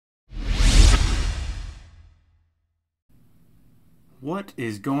What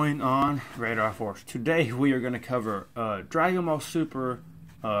is going on, Radar Force? Today we are going to cover Dragon Ball Super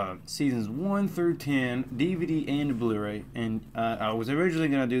seasons 1 through 10, DVD and Blu-ray. And I was originally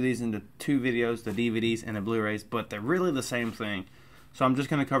going to do these into two videos, the DVDs and the Blu-rays, but they're really the same thing. So I'm just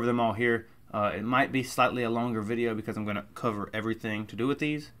going to cover them all here. It might be slightly a longer video because I'm going to cover everything to do with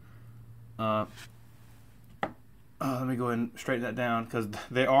these. Let me go ahead and straighten that down because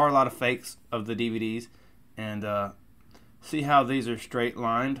there are a lot of fakes of the DVDs. And see how these are straight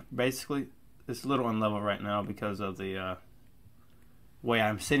lined? Basically, it's a little unlevel right now because of the way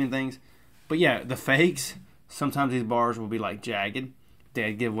I'm sitting things. But yeah, the fakes, sometimes these bars will be like jagged.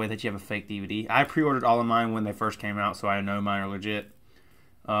 They give away that you have a fake DVD. I pre-ordered all of mine when they first came out, so I know mine are legit.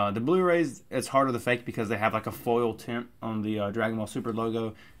 The Blu-rays, it's harder to fake because they have like a foil tint on the Dragon Ball Super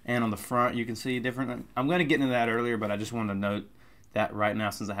logo, and on the front you can see different. I'm going to get into that earlier, but I just wanted to note that right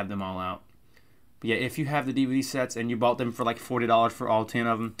now since I have them all out. But yeah, if you have the DVD sets and you bought them for like $40 for all 10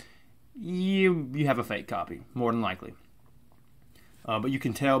 of them, you have a fake copy, more than likely. But you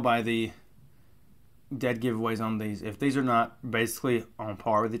can tell by the dead giveaways on these if these are not basically on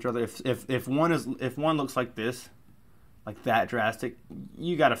par with each other. If one looks like this, like that drastic,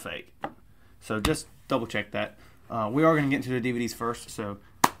 you got a fake. So just double check that. We are going to get into the DVDs first, so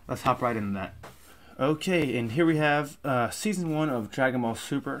let's hop right into that. Okay, and here we have season 1 of Dragon Ball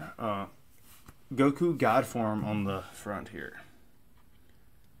Super. Goku God form on the front here.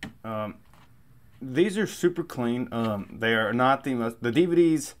 These are super clean. They are not the most. The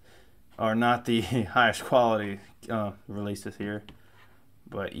DVDs are not the highest quality releases here,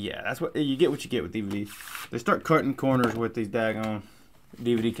 but yeah, that's what you get. What you get with DVDs. They start cutting corners with these daggone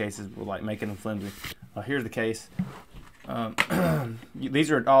DVD cases, like making them flimsy. Here's the case. These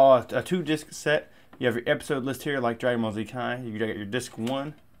are all a 2-disc set. You have your episode list here, like Dragon Ball Z Kai. You got your disc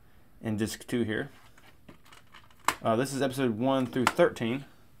 1. And disc 2 here. This is episode 1 through 13.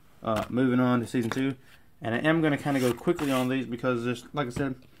 Moving on to season 2, and I am going to kind of go quickly on these because there's, like I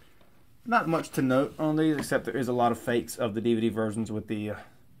said, not much to note on these except there is a lot of fakes of the DVD versions with the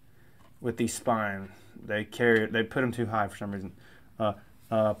spine. They put them too high for some reason.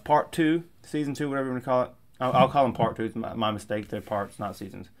 Part 2, season 2, whatever you want to call it. I'll call them part 2. It's my mistake. They're parts, not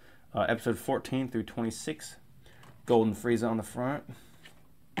seasons. Episode 14 through 26. Golden Frieza on the front.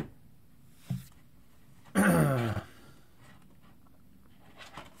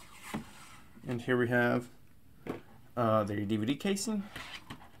 And here we have the DVD casing,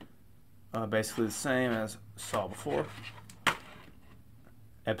 basically the same as saw before.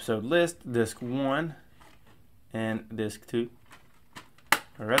 Episode list, disc 1 and disc 2.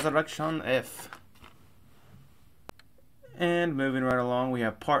 Resurrection F. And moving right along, we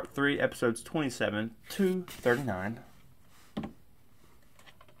have part 3, episodes 27 to 39.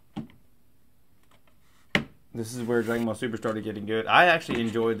 This is where Dragon Ball Super started getting good. I actually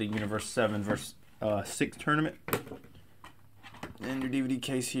enjoyed the Universe 7 vs. 6 tournament. And your DVD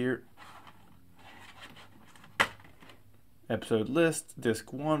case here. Episode list,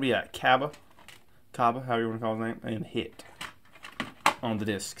 disc 1. We got Kaba, however you want to call his name, and Hit on the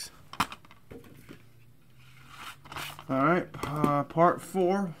discs. Alright, part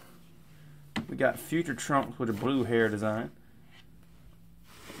 4. We got Future Trunks with a blue hair design.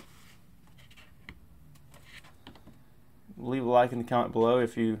 Leave a like in the comment below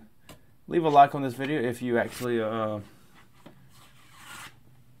if you leave a like on this video if you actually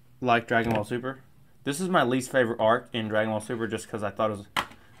like Dragon Ball Super. This is my least favorite arc in Dragon Ball Super just because I thought it was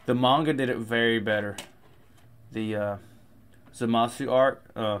the manga did it very better. The Zamasu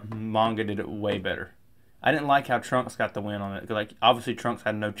arc manga did it way better. I didn't like how Trunks got the win on it. Like obviously Trunks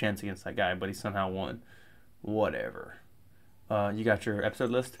had no chance against that guy, but he somehow won. Whatever. You got your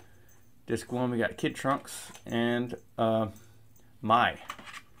episode list. Disc 1, we got Kid Trunks and my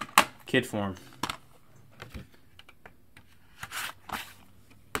kid form.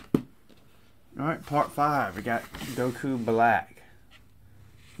 Alright, part 5, we got Goku Black.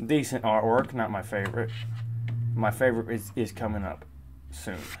 Decent artwork, not my favorite. My favorite is coming up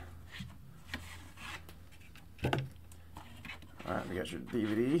soon. Alright, we got your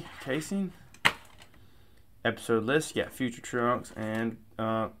DVD casing. Episode list, you got Future Trunks and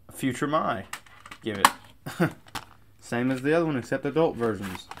Future Mai. Give it. Same as the other one, except adult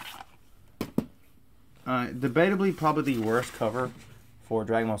versions. Debatably, probably the worst cover for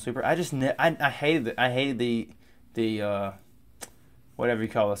Dragon Ball Super. I hated it. I hated the whatever you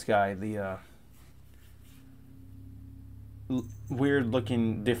call this guy, the weird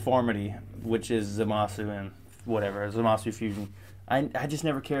looking deformity, which is Zamasu and whatever Zamasu Fusion. I just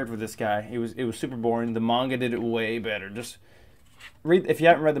never cared for this guy. It was super boring. The manga did it way better. Just read, if you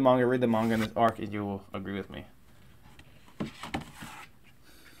haven't read the manga in this arc, and you will agree with me.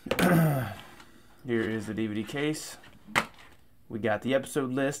 Here is the DVD case. We got the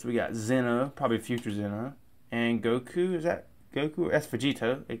episode list. We got Zeno, probably future Zeno, and Goku. Is that Goku? That's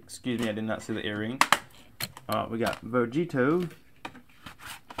Vegito. Excuse me, I did not see the earring. We got Vegito,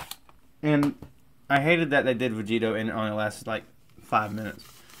 and I hated that they did Vegito and it only lasted like 5 minutes.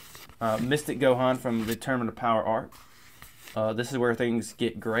 Mystic Gohan from the Tournament of Power arc. This is where things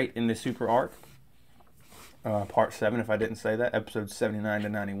get great in the Super arc. Part 7, if I didn't say that, episodes 79 to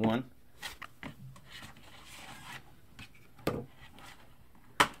 91.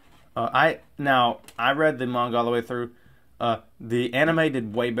 I read the manga all the way through. The anime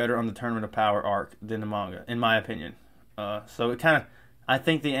did way better on the Tournament of Power arc than the manga, in my opinion. So it kind of, I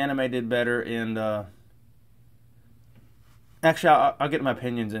think the anime did better in. Actually, I'll get my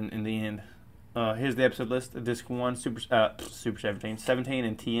opinions in the end. Here's the episode list: Disc 1, Super 17, 17,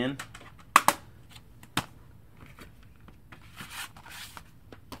 and 10.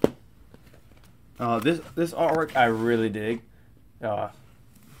 This artwork I really dig.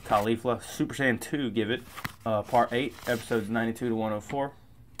 Caulifla, Super Saiyan 2, give it. Part 8, episodes 92 to 104.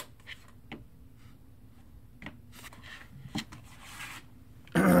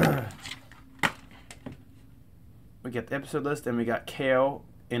 We got the episode list, and we got Kale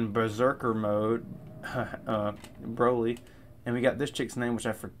in Berserker mode, Broly, and we got this chick's name, which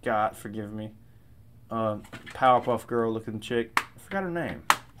I forgot, forgive me. Powerpuff Girl looking chick. I forgot her name.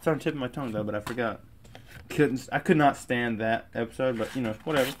 It's on the tip of my tongue though, but I forgot. I could not stand that episode, but you know,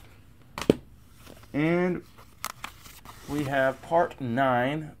 whatever. And we have part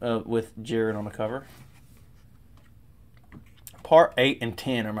 9 with Jared on the cover. Part 8 and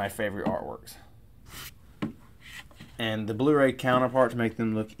 10 are my favorite artworks. And the Blu-ray counterparts make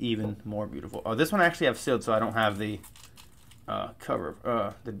them look even more beautiful. Oh, this one I actually have sealed, so I don't have the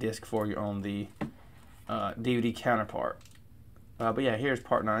cover, the disc for you on the DVD counterpart. But yeah, here's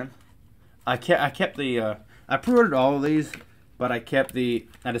part 9. I kept the I pre-ordered all of these, but I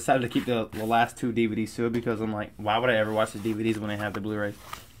decided to keep the last 2 DVDs sealed because I'm like, why would I ever watch the DVDs when I have the Blu-ray?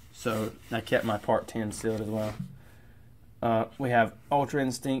 So I kept my part 10 sealed as well. We have Ultra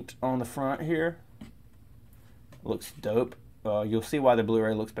Instinct on the front here. Looks dope. You'll see why the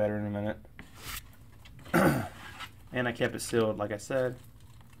Blu-ray looks better in a minute. And I kept it sealed, like I said.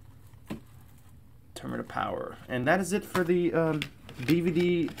 Tournament of Power. And that is it for the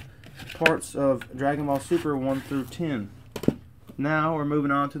DVD parts of Dragon Ball Super 1 through 10. Now we're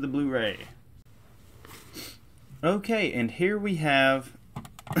moving on to the Blu-ray. Okay, and here we have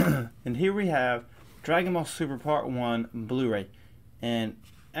Dragon Ball Super Part 1 Blu-ray. And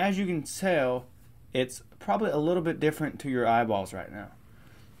as you can tell, it's probably a little bit different to your eyeballs right now.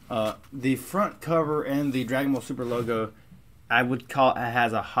 The front cover and the Dragon Ball Super logo, I would call it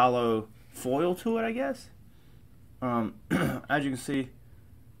has a hollow foil to it, I guess. As you can see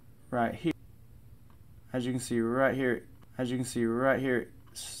right here, as you can see right here,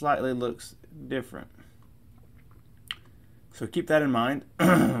 slightly looks different. So keep that in mind.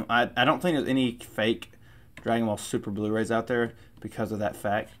 I don't think there's any fake Dragon Ball Super Blu-rays out there because of that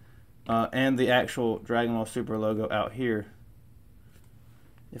fact. And the actual Dragon Ball Super logo out here,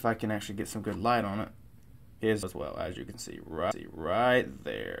 if I can actually get some good light on it, is as well, as you can see right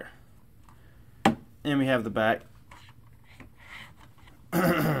there. And we have the back.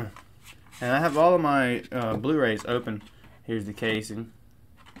 And I have all of my Blu-rays open. Here's the casing.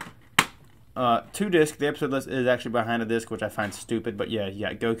 2 discs. The episode list is actually behind a disc, which I find stupid. But yeah, you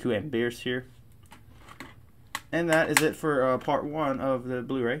got Goku and Beerus here. And that is it for part 1 of the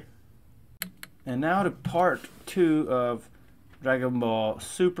Blu-ray. And now to part 2 of Dragon Ball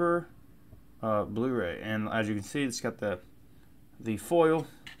Super Blu-ray. And as you can see, it's got the foil.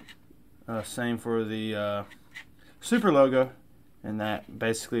 Same for the Super logo. And that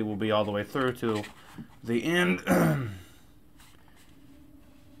basically will be all the way through till the end.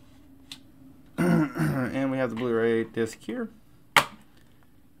 And we have the Blu-ray disc here.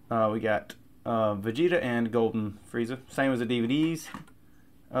 We got Vegeta and Golden Frieza. Same as the DVDs.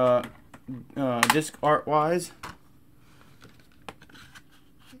 Disc art wise,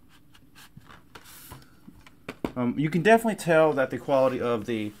 you can definitely tell that the quality of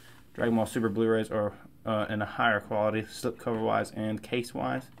the Dragon Ball Super Blu-rays are in a higher quality, slipcover wise and case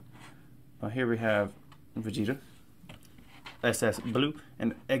wise. Here we have Vegeta, SS Blue,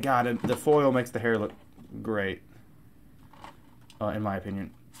 and God, the foil makes the hair look great, in my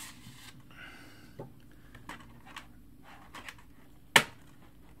opinion.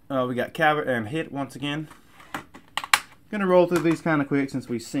 We got Cabot and Hit once again. Gonna roll through these kind of quick since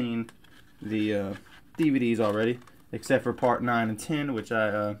we've seen the DVDs already, except for part 9 and 10, which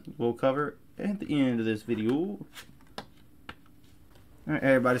I will cover at the end of this video. All right,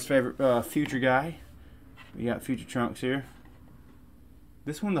 everybody's favorite Future guy. We got Future Trunks here.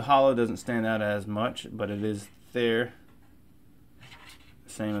 This one, the hollow doesn't stand out as much, but it is there.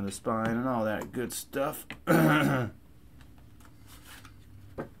 Same with the spine and all that good stuff. Here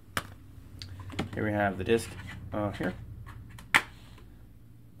we have the disc here.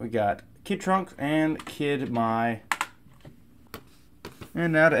 We got Kid Trunks and Kid My.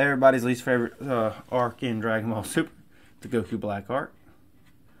 And now to everybody's least favorite arc in Dragon Ball Super, the Goku Black arc.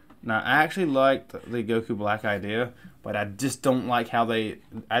 Now, I actually liked the Goku Black idea, but I just don't like how I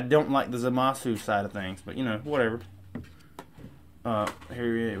don't like the Zamasu side of things, but you know, whatever.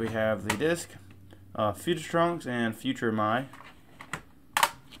 Here we have the disc, Future Trunks and Future Mai.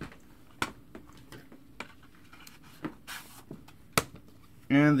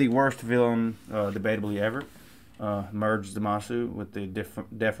 And the worst villain, debatably ever, merged Zamasu with the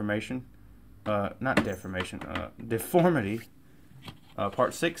deformation. Not deformation, deformity.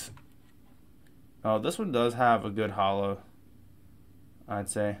 Part 6. This one does have a good hollow, I'd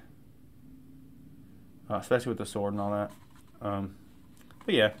say. Especially with the sword and all that.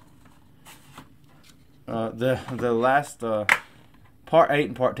 But yeah. The last Part 8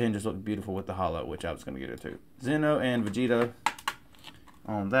 and Part 10 just look beautiful with the hollow, which I was going to get into. Zeno and Vegeta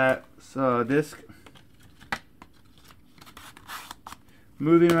on that disc.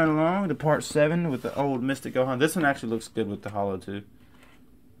 Moving right along to Part 7 with the old Mystic Gohan. This one actually looks good with the hollow too.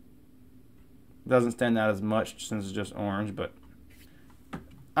 Doesn't stand out as much since it's just orange, but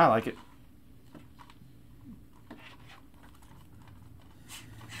I like it.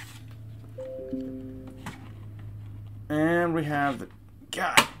 And we have the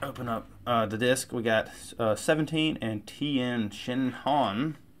open up the disc. We got 17 and Tien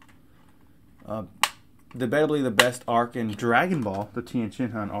Shinhan. Debatably the best arc in Dragon Ball, the Tien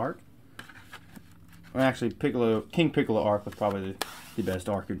Shinhan arc. Well, actually, King Piccolo arc was probably the best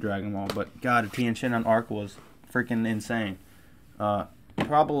arc in Dragon Ball, but God, the Tien Shinhan arc was freaking insane.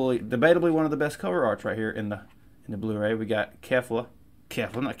 Probably, debatably one of the best cover arts right here in the Blu-ray. We got Caulifla,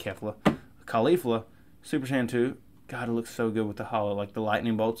 Super Saiyan 2. God, it looks so good with the hollow, like the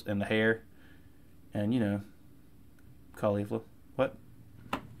lightning bolts and the hair, and you know, Caulifla. What?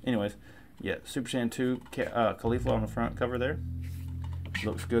 Anyways, yeah, Super Saiyan 2, Caulifla on the front cover there.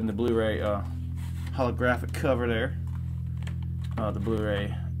 Looks good in the Blu-ray holographic cover there. The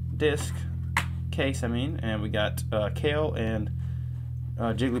Blu-ray disc case, I mean, and we got Kale and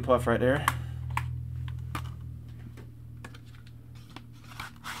Jigglypuff right there.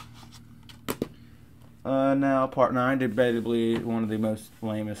 Now Part 9, debatably one of the most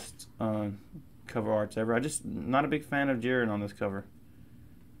lamest cover arts ever. I'm just not a big fan of Jiren on this cover.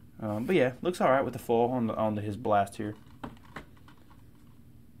 But yeah, looks alright with the foil on his blast here.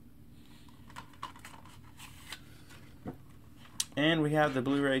 And we have the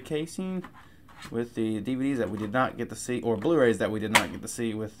Blu-ray casing with the DVDs that we did not get to see, or Blu-rays that we did not get to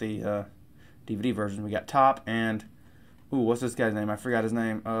see with the DVD version. We got Top and, ooh, what's this guy's name? I forgot his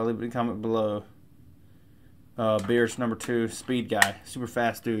name. Leave it in the comment below. Beerus number 2, Speed Guy, super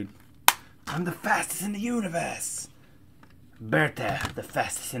fast dude. I'm the fastest in the universe. Berta, the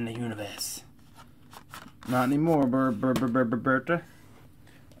fastest in the universe. Not anymore, Berta.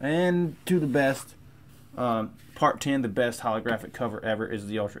 And to the best, Part 10, the best holographic cover ever is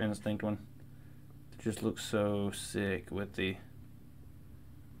the Ultra Instinct one. It just looks so sick with the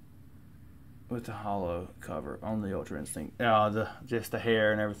hollow cover on the Ultra Instinct. Just the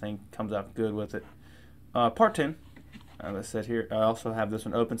hair and everything comes out good with it. Part 10, let's set here. I also have this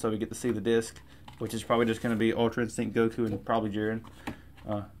one open so we get to see the disc, which is probably just going to be Ultra Instinct Goku and probably Jiren.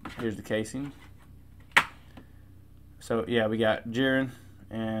 Here's the casing. So yeah, we got Jiren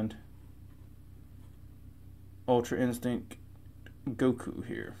and Ultra Instinct Goku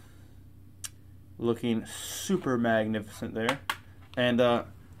here, looking super magnificent there. And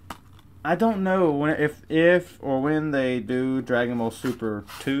I don't know when, if or when they do Dragon Ball Super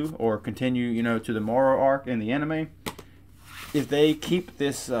 2 or continue, you know, to the Moro arc in the anime, if they keep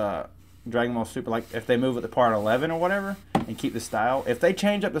this Dragon Ball Super, like if they move it to Part 11 or whatever and keep the style. If they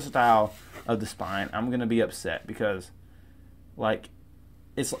change up the style of the spine, I'm gonna be upset because, like,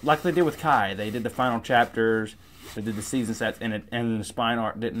 it's like they did with Kai. They did the final chapters, they did the season sets, and the spine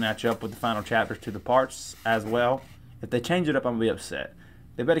art didn't match up with the final chapters to the parts as well. If they change it up, I'm gonna be upset.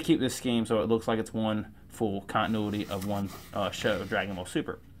 They better keep this scheme so it looks like it's one full continuity of one show, Dragon Ball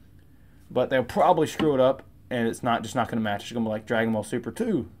Super. But they'll probably screw it up, and it's just not going to match. It's going to be like Dragon Ball Super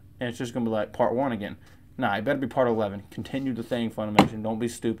 2, and it's just going to be like Part 1 again. Nah, it better be Part 11. Continue the thing, Funimation. Don't be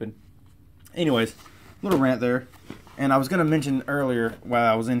stupid. Anyways, little rant there. And I was going to mention earlier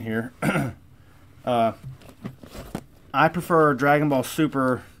while I was in here, I prefer Dragon Ball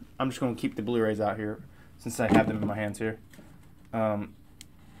Super. I'm just going to keep the Blu-rays out here since I have them in my hands here. I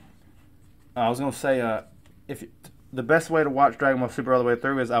was going to say, the best way to watch Dragon Ball Super all the way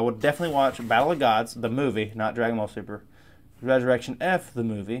through is I would definitely watch Battle of Gods, the movie, not Dragon Ball Super. Resurrection F, the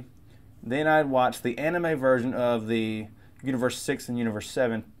movie. Then I'd watch the anime version of the Universe 6 and Universe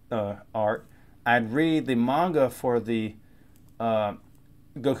 7 arc. I'd read the manga for the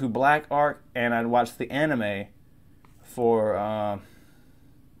Goku Black arc, and I'd watch the anime for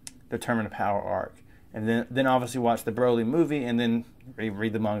the Tournament of Power arc. And then obviously watch the Broly movie, and then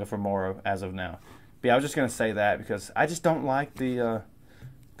read the manga for Moro as of now. But yeah, I was just going to say that because I just don't like the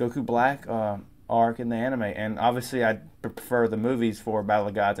Goku Black arc in the anime. And obviously I prefer the movies for Battle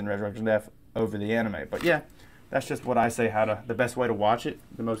of Gods and Resurrection Death over the anime. But yeah, that's just what I say, the best way to watch it,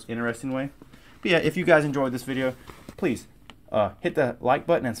 the most interesting way. But yeah, if you guys enjoyed this video, please hit the like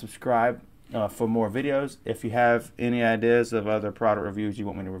button and subscribe for more videos. If you have any ideas of other product reviews you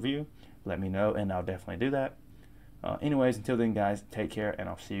want me to review, let me know and I'll definitely do that. Anyways, until then guys, take care and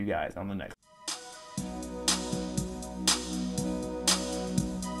I'll see you guys on the next.